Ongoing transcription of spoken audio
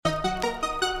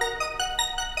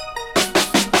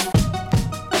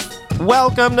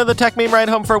Welcome to the Tech Meme Ride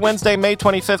Home for Wednesday, May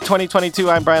 25th, 2022.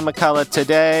 I'm Brian McCullough.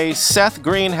 Today, Seth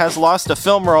Green has lost a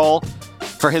film role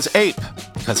for his ape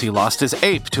because he lost his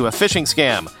ape to a phishing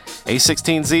scam.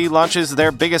 A16Z launches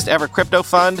their biggest ever crypto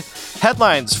fund.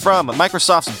 Headlines from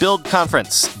Microsoft's Build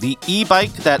conference, the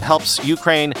e-bike that helps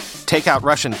Ukraine take out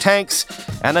Russian tanks,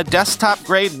 and a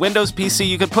desktop-grade Windows PC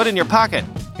you could put in your pocket.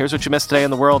 Here's what you missed today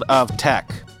in the world of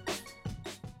tech.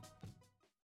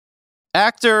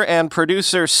 Actor and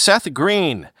producer Seth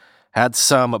Green had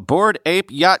some Bored Ape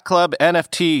Yacht Club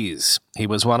NFTs. He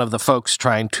was one of the folks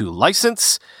trying to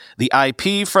license the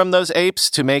IP from those apes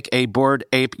to make a Bored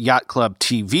Ape Yacht Club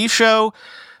TV show,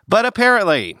 but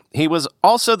apparently he was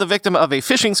also the victim of a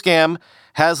phishing scam,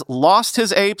 has lost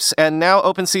his apes, and now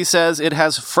OpenSea says it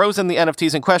has frozen the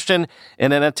NFTs in question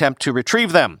in an attempt to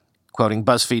retrieve them, quoting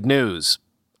BuzzFeed News.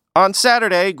 On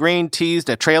Saturday, Green teased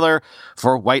a trailer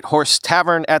for White Horse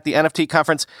Tavern at the NFT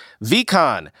conference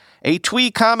VCon, a twee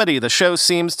comedy. The show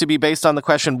seems to be based on the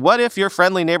question, what if your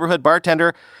friendly neighborhood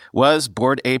bartender was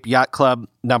Bored Ape Yacht Club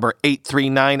number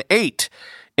 8398?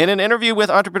 In an interview with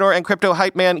entrepreneur and crypto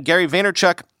hype man Gary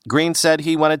Vaynerchuk, Green said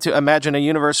he wanted to imagine a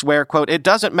universe where, quote, it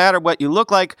doesn't matter what you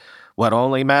look like, what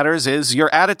only matters is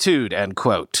your attitude, end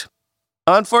quote.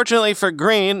 Unfortunately for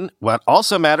Green, what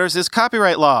also matters is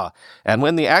copyright law. And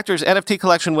when the actor's NFT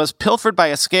collection was pilfered by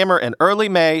a scammer in early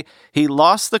May, he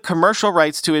lost the commercial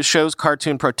rights to his show's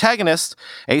cartoon protagonist,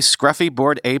 a scruffy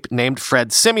bored ape named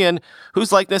Fred Simeon,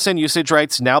 whose likeness and usage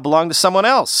rights now belong to someone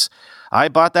else. I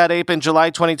bought that ape in July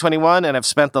 2021 and have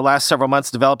spent the last several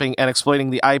months developing and exploiting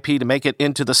the IP to make it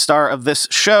into the star of this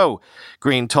show,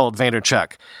 Green told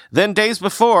Vaynerchuk. Then days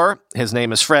before, his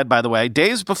name is Fred, by the way,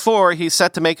 days before he's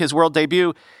set to make his world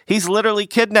debut, he's literally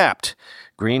kidnapped.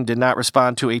 Green did not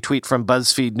respond to a tweet from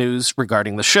BuzzFeed News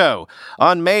regarding the show.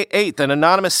 On May 8th, an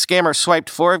anonymous scammer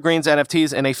swiped 4 of Green's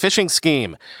NFTs in a phishing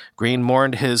scheme. Green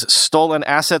mourned his stolen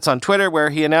assets on Twitter, where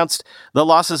he announced the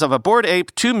losses of a bored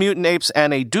ape, 2 mutant apes,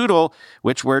 and a doodle,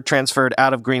 which were transferred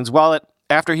out of Green's wallet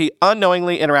after he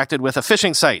unknowingly interacted with a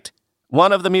phishing site.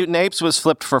 One of the mutant apes was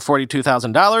flipped for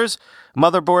 $42,000.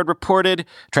 Motherboard reported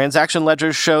transaction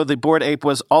ledgers show the bored ape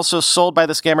was also sold by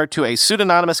the scammer to a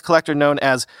pseudonymous collector known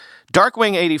as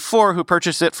Darkwing84, who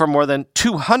purchased it for more than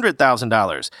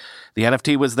 $200,000. The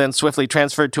NFT was then swiftly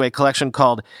transferred to a collection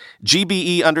called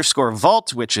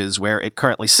GBE_Vault, which is where it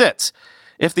currently sits.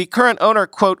 If the current owner,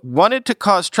 quote, wanted to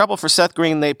cause trouble for Seth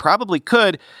Green, they probably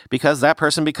could, because that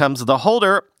person becomes the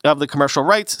holder of the commercial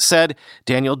rights, said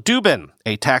Daniel Dubin,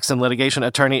 a tax and litigation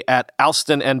attorney at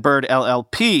Alston & Bird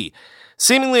LLP.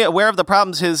 Seemingly aware of the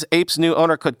problems his ape's new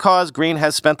owner could cause, Green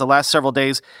has spent the last several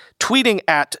days tweeting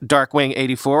at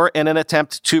Darkwing84 in an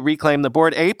attempt to reclaim the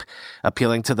bored ape,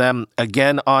 appealing to them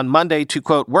again on Monday to,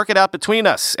 quote, work it out between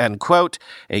us, end quote.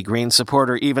 A Green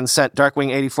supporter even sent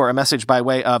Darkwing84 a message by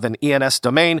way of an ENS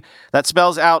domain that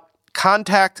spells out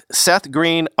contact Seth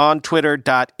Green on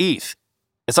Twitter.eth.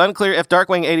 It's unclear if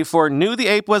Darkwing84 knew the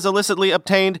ape was illicitly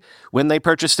obtained when they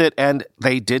purchased it, and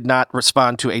they did not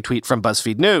respond to a tweet from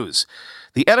BuzzFeed News.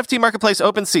 The NFT marketplace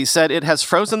OpenSea said it has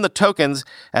frozen the tokens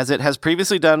as it has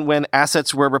previously done when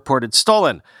assets were reported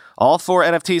stolen. All 4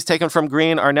 NFTs taken from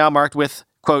Green are now marked with,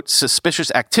 quote,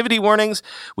 suspicious activity warnings.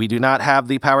 We do not have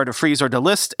the power to freeze or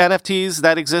delist NFTs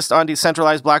that exist on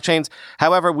decentralized blockchains.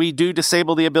 However, we do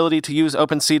disable the ability to use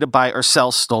OpenSea to buy or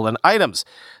sell stolen items,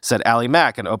 said Ali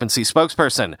Mack, an OpenSea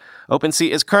spokesperson.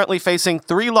 OpenSea is currently facing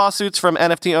 3 lawsuits from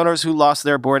NFT owners who lost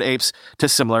their bored apes to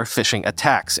similar phishing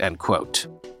attacks, end quote.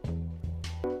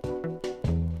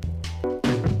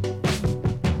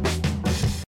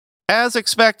 As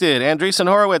expected, Andreessen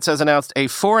Horowitz has announced a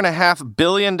 $4.5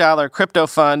 billion crypto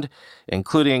fund,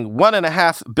 including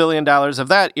 $1.5 billion of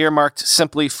that earmarked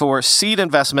simply for seed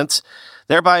investments,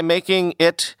 thereby making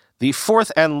it the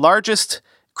 4th and largest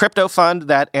crypto fund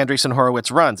that Andreessen Horowitz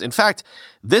runs. In fact,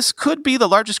 this could be the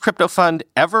largest crypto fund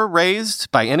ever raised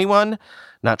by anyone.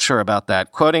 Not sure about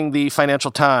that. Quoting the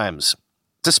Financial Times,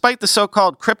 despite the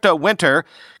so-called crypto winter,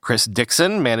 Chris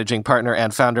Dixon, managing partner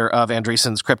and founder of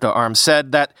Andreessen's crypto arm,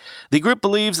 said that the group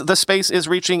believes the space is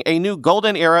reaching a new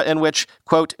golden era in which,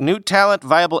 quote, new talent,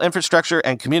 viable infrastructure,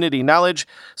 and community knowledge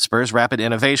spurs rapid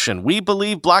innovation. We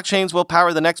believe blockchains will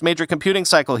power the next major computing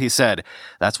cycle, he said.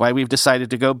 That's why we've decided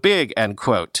to go big, end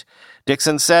quote.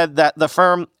 Dixon said that the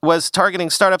firm was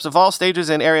targeting startups of all stages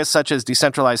in areas such as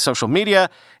decentralized social media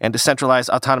and decentralized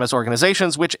autonomous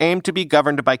organizations, which aim to be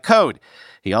governed by code.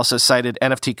 He also cited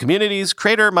NFT communities,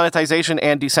 creator monetization,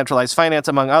 and decentralized finance,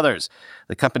 among others.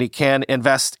 The company can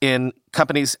invest in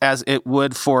companies as it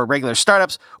would for regular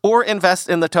startups, or invest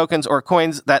in the tokens or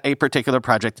coins that a particular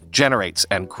project generates,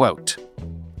 end quote.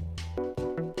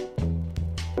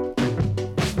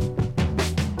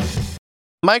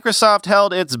 Microsoft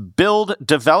held its Build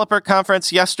Developer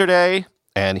Conference yesterday,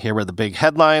 and here were the big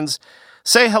headlines.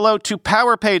 Say hello to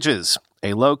Power Pages,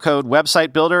 a low-code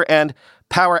website builder, and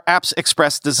Power Apps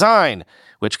Express Design,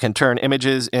 which can turn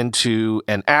images into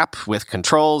an app with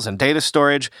controls and data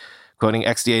storage, quoting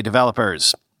XDA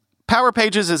developers. Power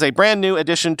Pages is a brand new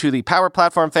addition to the Power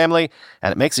Platform family,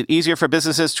 and it makes it easier for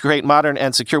businesses to create modern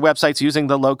and secure websites using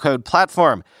the low-code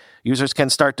platform. Users can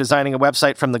start designing a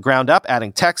website from the ground up,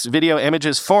 adding text, video,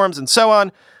 images, forms, and so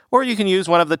on, or you can use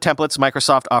one of the templates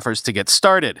Microsoft offers to get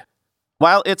started.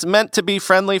 While it's meant to be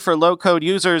friendly for low-code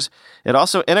users, it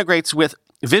also integrates with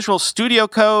Visual Studio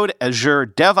Code, Azure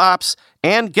DevOps,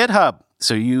 and GitHub,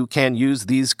 so you can use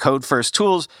these code-first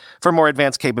tools for more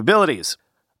advanced capabilities.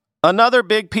 Another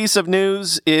big piece of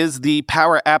news is the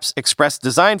Power Apps Express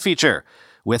Design feature.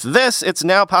 With this, it's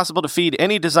now possible to feed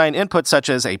any design input such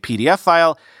as a PDF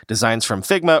file, designs from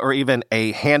Figma, or even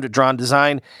a hand-drawn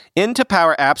design into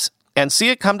Power Apps and see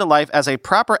it come to life as a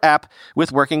proper app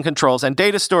with working controls and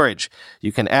data storage.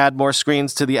 You can add more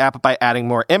screens to the app by adding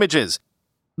more images.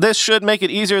 This should make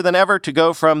it easier than ever to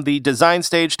go from the design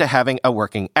stage to having a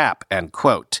working app, end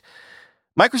quote.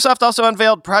 Microsoft also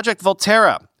unveiled Project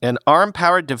Volterra, an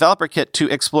ARM-powered developer kit to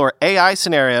explore AI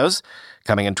scenarios,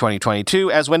 coming in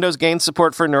 2022 as Windows gains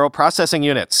support for neural processing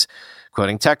units.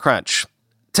 Quoting TechCrunch,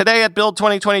 today at Build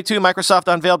 2022,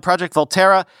 Microsoft unveiled Project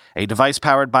Volterra, a device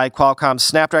powered by Qualcomm's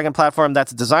Snapdragon platform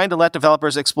that's designed to let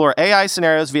developers explore AI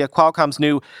scenarios via Qualcomm's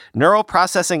new Neural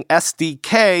Processing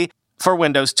SDK for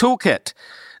Windows Toolkit.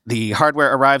 The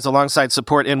hardware arrives alongside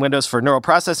support in Windows for neural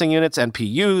processing units,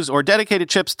 NPUs, or dedicated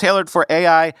chips tailored for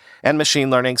AI and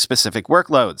machine learning specific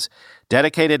workloads.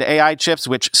 Dedicated AI chips,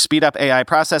 which speed up AI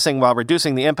processing while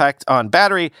reducing the impact on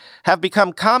battery, have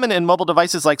become common in mobile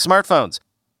devices like smartphones.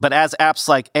 But as apps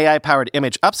like AI-powered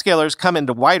image upscalers come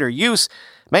into wider use,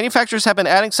 manufacturers have been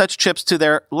adding such chips to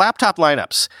their laptop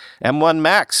lineups. M1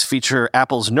 Macs feature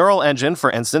Apple's Neural Engine, for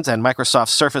instance, and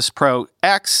Microsoft's Surface Pro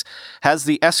X has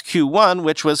the SQ1,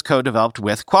 which was co-developed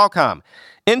with Qualcomm.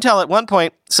 Intel at one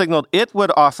point signaled it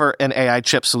would offer an AI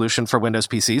chip solution for Windows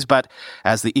PCs, but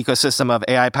as the ecosystem of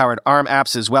AI-powered ARM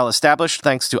apps is well established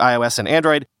thanks to iOS and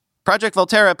Android, Project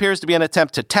Volterra appears to be an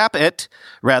attempt to tap it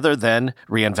rather than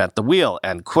reinvent the wheel,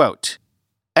 end quote.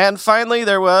 And finally,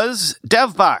 there was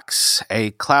DevBox, a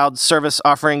cloud service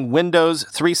offering Windows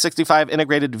 365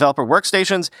 integrated developer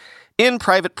workstations in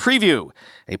private preview.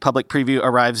 A public preview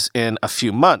arrives in a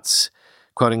few months.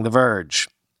 Quoting The Verge,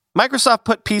 Microsoft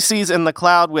put PCs in the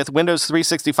cloud with Windows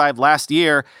 365 last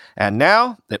year, and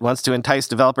now it wants to entice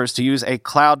developers to use a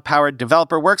cloud-powered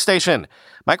developer workstation.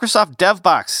 Microsoft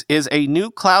DevBox is a new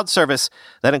cloud service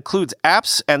that includes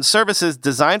apps and services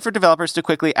designed for developers to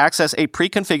quickly access a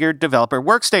pre-configured developer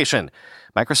workstation.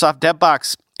 Microsoft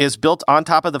DevBox is built on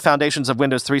top of the foundations of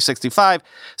Windows 365,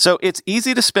 so it's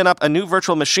easy to spin up a new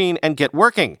virtual machine and get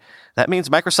working. That means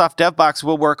Microsoft DevBox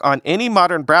will work on any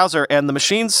modern browser, and the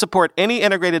machines support any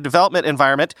integrated development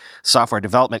environment, software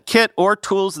development kit, or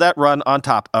tools that run on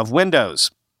top of Windows.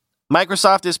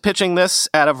 Microsoft is pitching this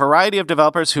at a variety of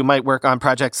developers who might work on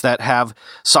projects that have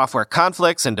software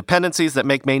conflicts and dependencies that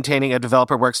make maintaining a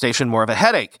developer workstation more of a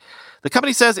headache. The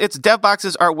company says its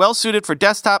DevBoxes are well-suited for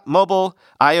desktop, mobile,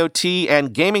 IoT,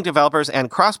 and gaming developers, and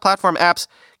cross-platform apps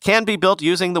can be built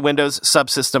using the Windows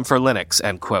subsystem for Linux,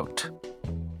 end quote.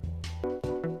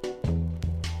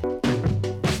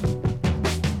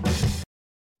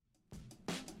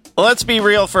 Let's be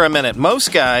real for a minute.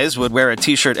 Most guys would wear a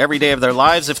t-shirt every day of their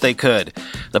lives if they could.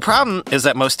 The problem is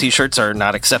that most t-shirts are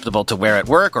not acceptable to wear at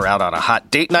work or out on a hot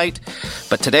date night.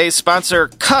 But today's sponsor,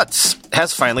 Cuts,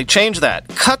 has finally changed that.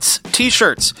 Cuts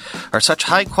t-shirts are such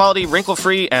high-quality,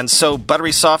 wrinkle-free, and so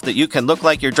buttery soft that you can look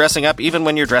like you're dressing up even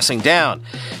when you're dressing down.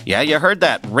 Yeah, you heard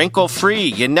that. Wrinkle-free.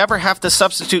 You never have to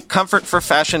substitute comfort for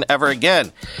fashion ever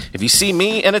again. If you see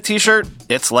me in a t-shirt,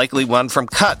 it's likely one from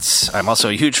Cuts. I'm also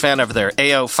a huge fan of their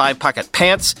AO 5-pocket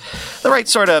pants. The right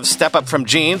sort of step up from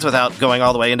jeans without going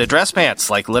all the way into dress pants,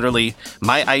 like literally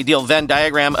my ideal Venn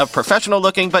diagram of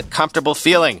professional-looking but comfortable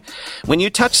feeling. When you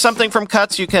touch something from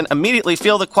Cuts, you can immediately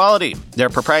feel the quality. Their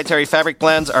proprietary fabric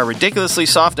blends are ridiculously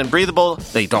soft and breathable,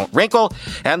 they don't wrinkle,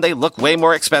 and they look way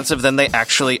more expensive than they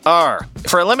actually are.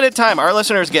 For a limited time, our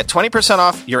listeners get 20%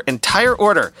 off your entire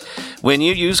order when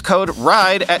you use code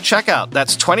RIDE at checkout.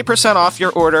 That's 20% off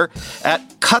your order at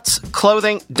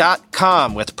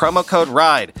cutsclothing.com with promo code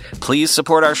RIDE. Please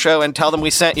support our show and tell them we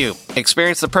sent you.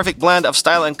 Experience the perfect blend of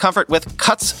style and comfort with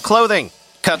Cuts Clothing.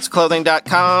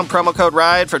 Cutsclothing.com, promo code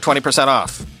RIDE for 20%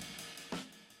 off.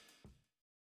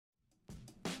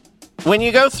 When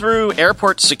you go through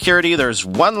airport security, there's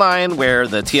one line where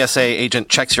the TSA agent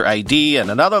checks your ID and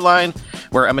another line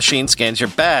where a machine scans your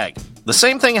bag. The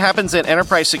same thing happens in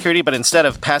enterprise security, but instead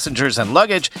of passengers and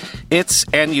luggage, it's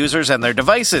end users and their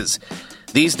devices.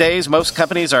 These days, most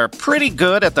companies are pretty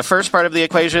good at the first part of the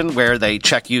equation where they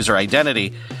check user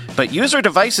identity, but user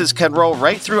devices can roll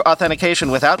right through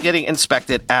authentication without getting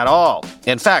inspected at all.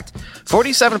 In fact,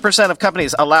 47% of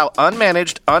companies allow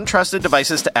unmanaged, untrusted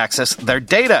devices to access their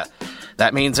data.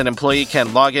 That means an employee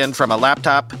can log in from a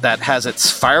laptop that has its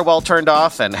firewall turned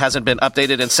off and hasn't been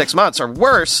updated in 6 months, or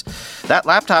worse, that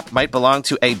laptop might belong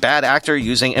to a bad actor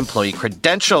using employee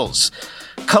credentials.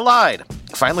 Kolide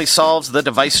finally solves the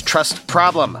device trust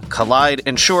problem. Kolide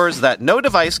ensures that no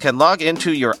device can log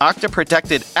into your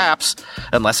Okta-protected apps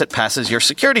unless it passes your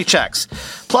security checks.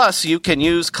 Plus, you can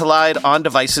use Kolide on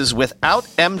devices without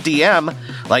MDM,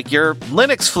 like your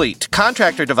Linux fleet,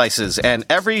 contractor devices, and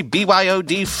every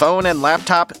BYOD phone and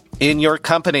laptop in your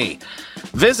company.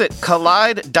 Visit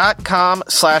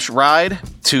kolide.com/ride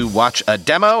to watch a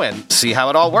demo and see how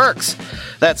it all works.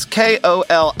 That's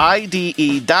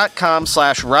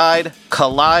KOLIDE.com/ride,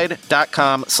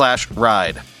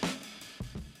 kolide.com/ride.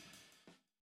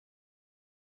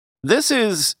 This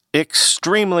is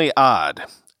extremely odd.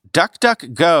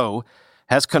 DuckDuckGo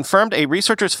has confirmed a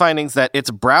researcher's findings that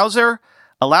its browser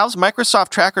allows Microsoft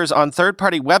trackers on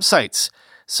third-party websites,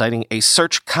 citing a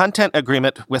search content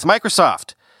agreement with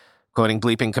Microsoft. Quoting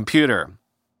Bleeping Computer,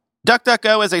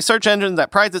 DuckDuckGo is a search engine that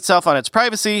prides itself on its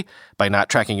privacy by not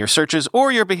tracking your searches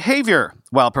or your behavior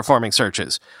while performing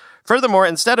searches. Furthermore,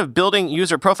 instead of building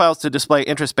user profiles to display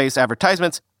interest-based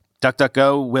advertisements,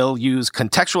 DuckDuckGo will use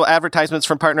contextual advertisements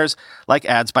from partners like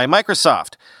Ads by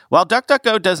Microsoft. While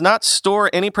DuckDuckGo does not store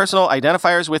any personal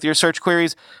identifiers with your search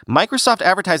queries, Microsoft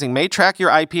advertising may track your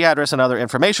IP address and other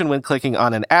information when clicking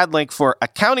on an ad link for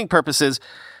accounting purposes,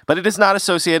 but it is not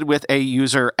associated with a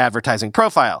user advertising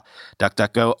profile.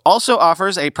 DuckDuckGo also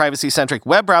offers a privacy-centric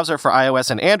web browser for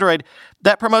iOS and Android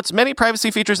that promotes many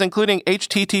privacy features, including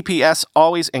HTTPS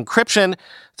always encryption,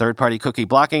 third-party cookie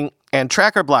blocking, and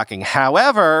tracker blocking.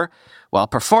 However, while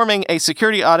performing a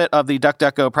security audit of the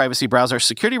DuckDuckGo privacy browser,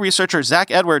 security researcher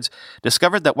Zach Edwards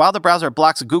discovered that while the browser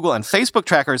blocks Google and Facebook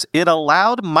trackers, it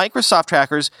allowed Microsoft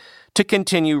trackers to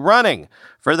continue running.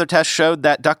 Further tests showed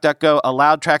that DuckDuckGo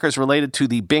allowed trackers related to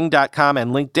the Bing.com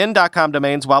and LinkedIn.com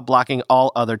domains while blocking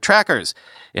all other trackers.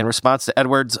 In response to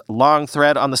Edwards' long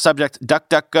thread on the subject,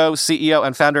 DuckDuckGo CEO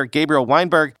and founder Gabriel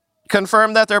Weinberg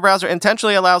confirmed that their browser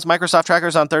intentionally allows Microsoft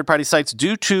trackers on third-party sites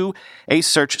due to a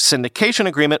search syndication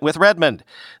agreement with Redmond.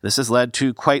 This has led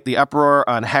to quite the uproar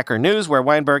on Hacker News, where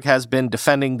Weinberg has been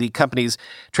defending the company's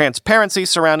transparency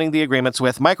surrounding the agreements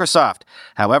with Microsoft.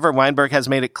 However, Weinberg has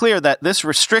made it clear that this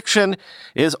restriction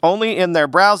is only in their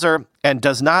browser and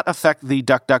does not affect the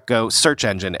DuckDuckGo search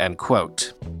engine, end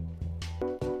quote.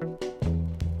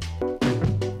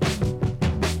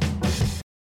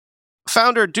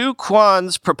 Founder Do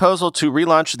Kwon's proposal to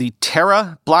relaunch the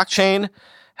Terra blockchain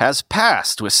has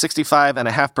passed with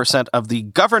 65.5% of the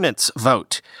governance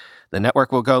vote. The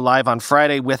network will go live on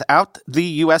Friday without the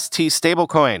UST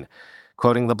stablecoin,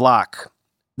 quoting the block.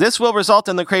 This will result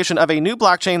in the creation of a new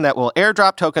blockchain that will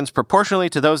airdrop tokens proportionally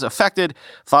to those affected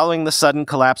following the sudden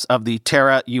collapse of the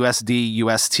Terra USD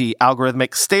UST algorithmic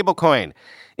stablecoin.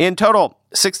 In total,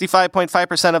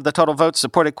 65.5% of the total votes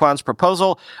supported Kwon's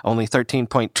proposal. Only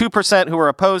 13.2% who were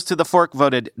opposed to the fork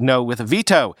voted no with a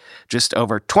veto. Just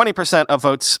over 20% of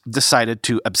votes decided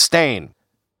to abstain.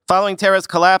 Following Terra's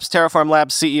collapse, Terraform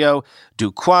Labs CEO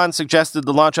Do Kwon suggested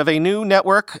the launch of a new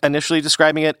network, initially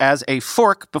describing it as a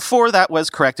fork before that was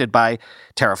corrected by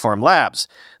Terraform Labs.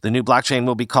 The new blockchain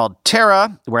will be called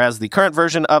Terra, whereas the current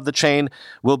version of the chain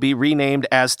will be renamed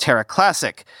as Terra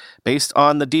Classic. Based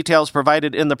on the details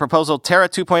provided in the proposal, Terra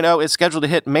 2.0 is scheduled to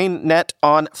hit mainnet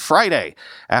on Friday.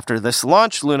 After this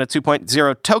launch, Luna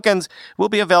 2.0 tokens will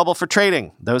be available for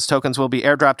trading. Those tokens will be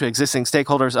airdropped to existing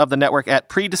stakeholders of the network at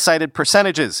pre-decided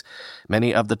percentages.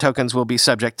 Many of the tokens will be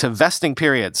subject to vesting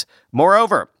periods.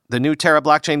 Moreover, the new Terra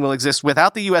blockchain will exist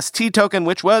without the UST token,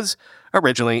 which was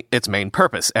originally its main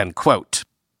purpose, end quote.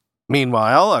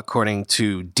 Meanwhile, according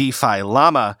to DeFi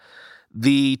Llama,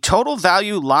 the total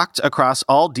value locked across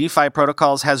all DeFi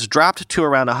protocols has dropped to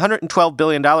around $112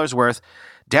 billion worth,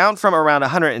 down from around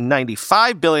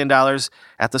 $195 billion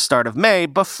at the start of May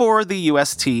before the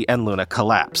UST and Luna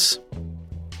collapse.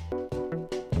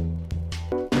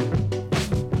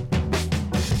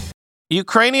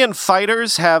 Ukrainian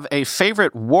fighters have a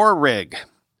favorite war rig,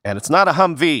 and it's not a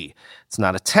Humvee. It's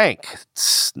not a tank.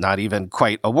 It's not even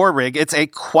quite a war rig. It's a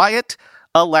quiet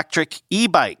electric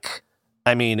e-bike.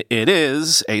 I mean, it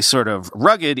is a sort of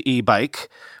rugged e-bike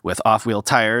with off-wheel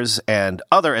tires and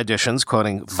other additions,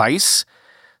 quoting Vice.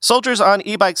 Soldiers on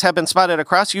e-bikes have been spotted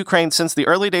across Ukraine since the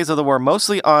early days of the war,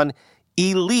 mostly on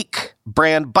Eleek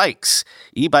brand bikes.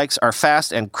 E-bikes are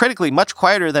fast and critically much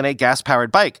quieter than a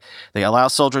gas-powered bike. They allow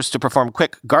soldiers to perform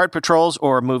quick guard patrols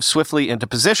or move swiftly into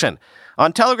position.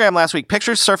 On Telegram last week,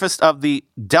 pictures surfaced of the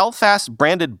Delfast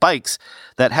branded bikes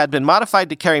that had been modified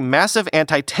to carry massive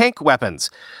anti-tank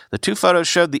weapons. The two photos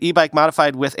showed the e-bike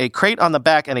modified with a crate on the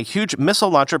back and a huge missile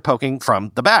launcher poking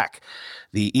from the back.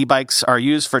 The e-bikes are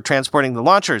used for transporting the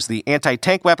launchers. The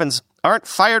anti-tank weapons aren't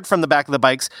fired from the back of the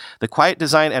bikes. The quiet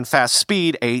design and fast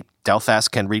speed, a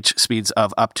Delfast can reach speeds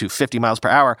of up to 50 miles per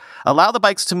hour, allow the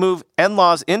bikes to move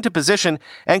NLAWs into position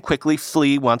and quickly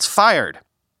flee once fired.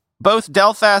 Both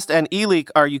Delfast and Eleek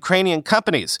are Ukrainian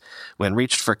companies. When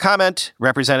reached for comment,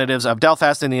 representatives of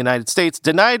Delfast in the United States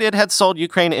denied it had sold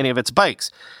Ukraine any of its bikes.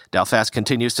 Delfast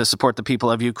continues to support the people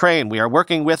of Ukraine. We are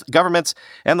working with governments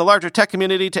and the larger tech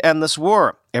community to end this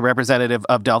war, a representative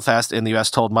of Delfast in the U.S.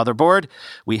 told Motherboard.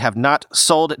 We have not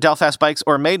sold Delfast bikes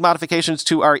or made modifications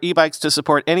to our e-bikes to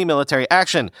support any military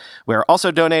action. We are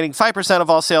also donating 5% of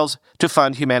all sales to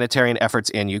fund humanitarian efforts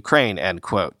in Ukraine, end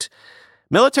quote.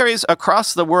 Militaries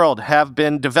across the world have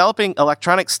been developing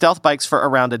electronic stealth bikes for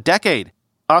around a decade.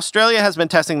 Australia has been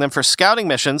testing them for scouting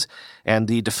missions, and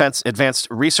the Defense Advanced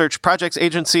Research Projects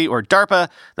Agency, or DARPA,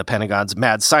 the Pentagon's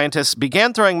mad scientists,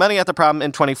 began throwing money at the problem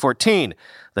in 2014.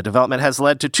 The development has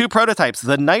led to two prototypes,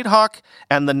 the Nighthawk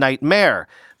and the Nightmare.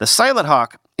 The Silent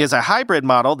Hawk is a hybrid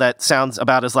model that sounds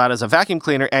about as loud as a vacuum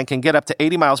cleaner and can get up to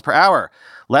 80 miles per hour.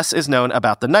 Less is known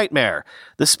about the Nightmare.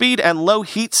 The speed and low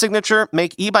heat signature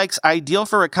make e-bikes ideal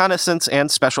for reconnaissance and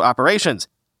special operations.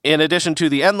 In addition to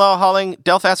the NLAW hauling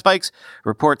Delfast bikes,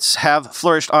 reports have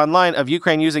flourished online of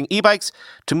Ukraine using e-bikes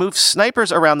to move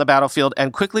snipers around the battlefield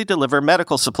and quickly deliver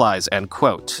medical supplies, end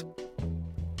quote.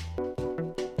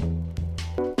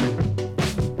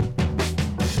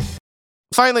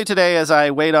 Finally today, as I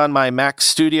wait on my Mac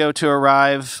Studio to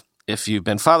arrive, if you've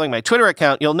been following my Twitter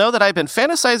account, you'll know that I've been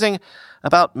fantasizing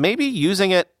about maybe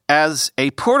using it as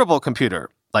a portable computer.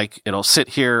 Like, it'll sit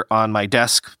here on my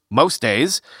desk most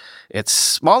days. It's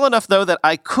small enough, though, that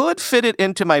I could fit it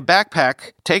into my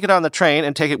backpack, take it on the train,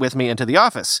 and take it with me into the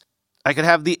office. I could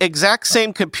have the exact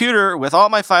same computer with all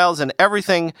my files and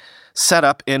everything set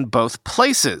up in both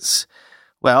places.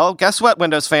 Well, guess what,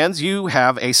 Windows fans? You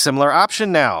have a similar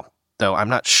option now. Though I'm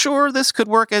not sure this could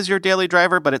work as your daily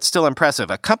driver, but it's still impressive.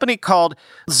 A company called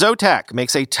Zotac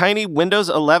makes a tiny Windows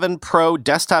 11 Pro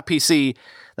desktop PC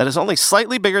that is only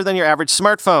slightly bigger than your average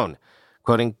smartphone,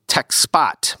 quoting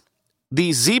TechSpot. The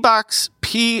ZBox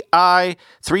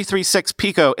Pi336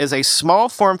 Pico is a small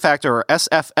form factor, or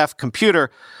SFF computer,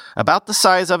 about the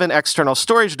size of an external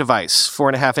storage device,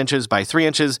 4.5 inches by 3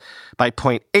 inches by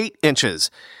 0.8 inches.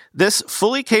 This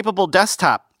fully capable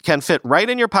desktop can fit right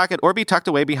in your pocket or be tucked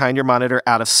away behind your monitor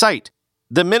out of sight.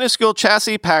 The minuscule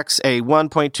chassis packs a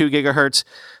 1.2 GHz,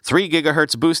 3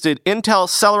 GHz boosted Intel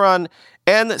Celeron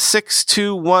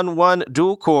N6211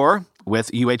 dual-core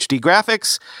with UHD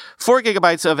graphics, 4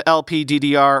 GB of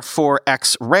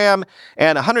LPDDR4X RAM,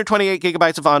 and 128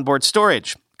 GB of onboard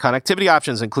storage. Connectivity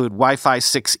options include Wi-Fi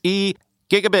 6E,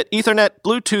 Gigabit Ethernet,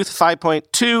 Bluetooth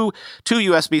 5.2, 2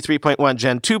 USB 3.1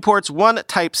 Gen 2 ports, 1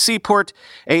 Type-C port,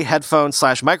 a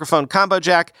headphone/microphone combo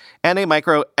jack, and a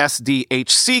micro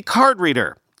SDHC card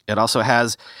reader. It also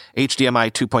has HDMI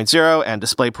 2.0 and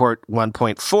DisplayPort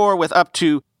 1.4 with up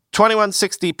to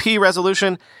 2160p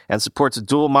resolution and supports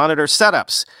dual monitor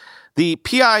setups. The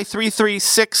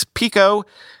Pi336 Pico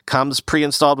comes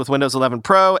pre-installed with Windows 11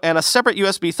 Pro and a separate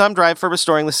USB thumb drive for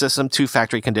restoring the system to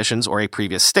factory conditions or a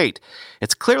previous state.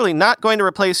 It's clearly not going to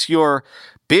replace your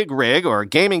big rig or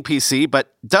gaming PC,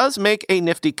 but does make a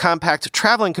nifty compact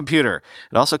traveling computer.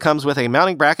 It also comes with a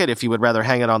mounting bracket if you would rather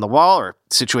hang it on the wall or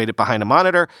situate it behind a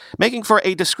monitor, making for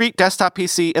a discrete desktop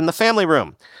PC in the family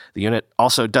room. The unit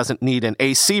also doesn't need an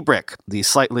AC brick. The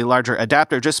slightly larger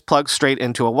adapter just plugs straight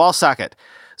into a wall socket.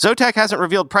 Zotac hasn't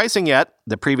revealed pricing yet.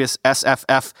 The previous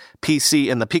SFF PC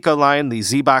in the Pico line, the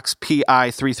ZBox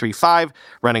Pi335,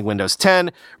 running Windows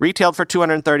 10, retailed for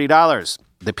 $230.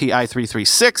 The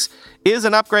Pi336 is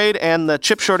an upgrade, and the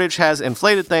chip shortage has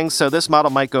inflated things, so this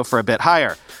model might go for a bit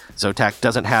higher. Zotac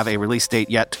doesn't have a release date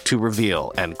yet to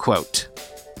reveal, end quote.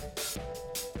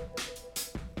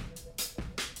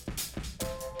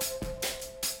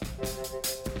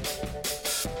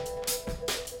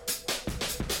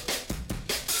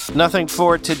 Nothing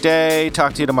for today.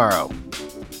 Talk to you tomorrow.